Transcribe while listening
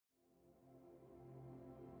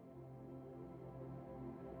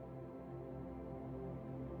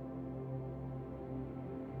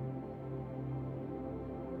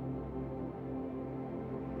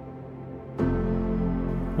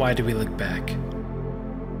Why do we look back?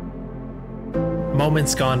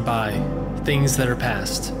 Moments gone by, things that are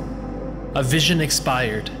past. A vision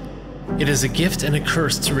expired. It is a gift and a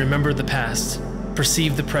curse to remember the past,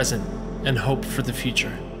 perceive the present, and hope for the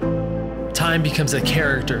future. Time becomes a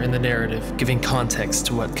character in the narrative, giving context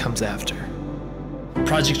to what comes after.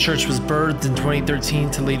 Project Church was birthed in 2013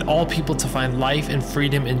 to lead all people to find life and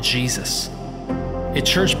freedom in Jesus. A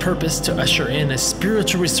church purpose to usher in a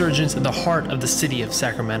spiritual resurgence in the heart of the city of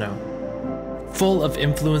Sacramento. Full of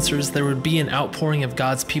influencers, there would be an outpouring of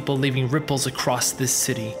God's people leaving ripples across this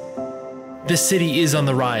city. This city is on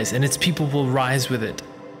the rise, and its people will rise with it.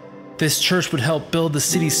 This church would help build the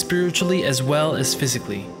city spiritually as well as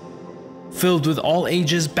physically, filled with all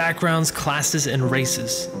ages, backgrounds, classes, and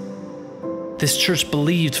races. This church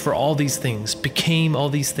believed for all these things, became all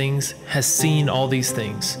these things, has seen all these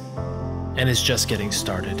things, and is just getting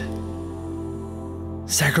started.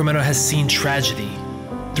 Sacramento has seen tragedy.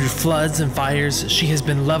 Through floods and fires, she has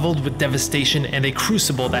been leveled with devastation and a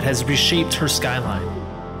crucible that has reshaped her skyline.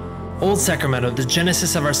 Old Sacramento, the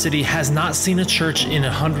genesis of our city, has not seen a church in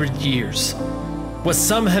 100 years. What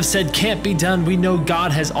some have said can't be done, we know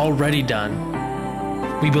God has already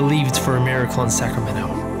done. We believed for a miracle in Sacramento,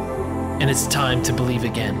 and it's time to believe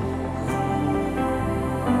again.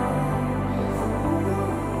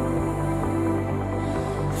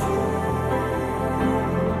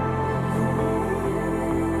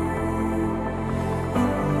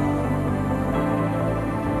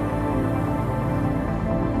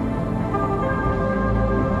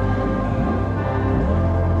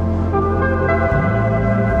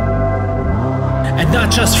 And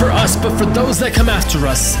not just for us, but for those that come after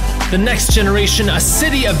us. The next generation, a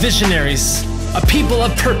city of visionaries, a people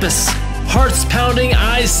of purpose, hearts pounding,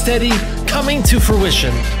 eyes steady, coming to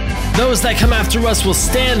fruition. Those that come after us will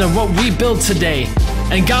stand on what we build today,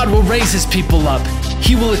 and God will raise his people up.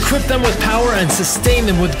 He will equip them with power and sustain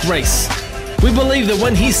them with grace. We believe that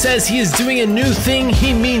when he says he is doing a new thing,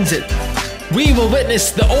 he means it. We will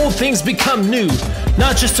witness the old things become new,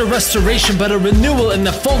 not just a restoration, but a renewal in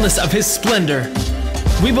the fullness of his splendor.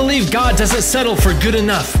 We believe God doesn't settle for good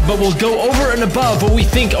enough, but will go over and above what we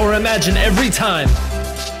think or imagine every time.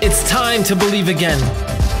 It's time to believe again,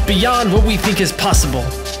 beyond what we think is possible,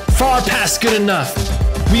 far past good enough.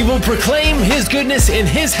 We will proclaim his goodness in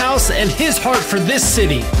his house and his heart for this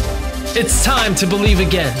city. It's time to believe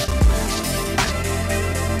again.